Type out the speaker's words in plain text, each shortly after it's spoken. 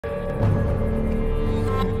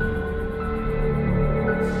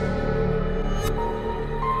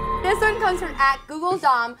This one comes from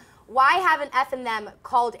 @GoogleDom. Why haven't F and them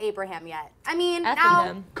called Abraham yet? I mean, F now... and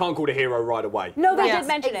them. Can't call the hero right away. No, they did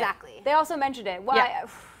mention it. Exactly. They also mentioned it. Why? Yeah.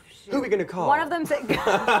 Who are we gonna call? One of them said,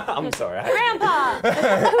 I'm sorry. Grandpa!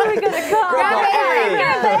 Who are we gonna call? Grandpa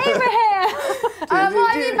Abraham! Well,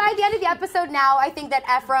 I mean, by the end of the episode now, I think that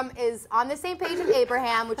Ephraim is on the same page as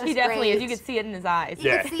Abraham, which is He definitely great. is. You can see it in his eyes.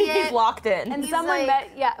 You can see it. He's locked in. And He's someone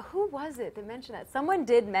like- who was it that mentioned that? Someone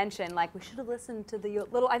did mention, like, we should have listened to the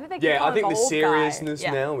little, I think they Yeah, call I him think the old seriousness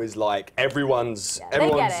guy. now is like everyone's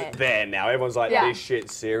get it. there now. Everyone's like, Yeah. this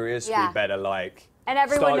shit's serious. Yeah. We better like And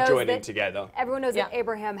everyone start knows joining that, together. Everyone knows that Yeah.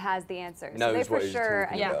 Abraham has the answer. So Knows they for what he's sure, I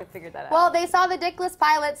talking think, about. could figure that out. Well, they saw the Dickless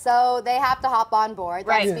pilot, so they have to hop on board.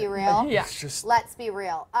 Right. Let's be real. Yeah. It's just Let's be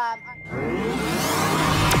real.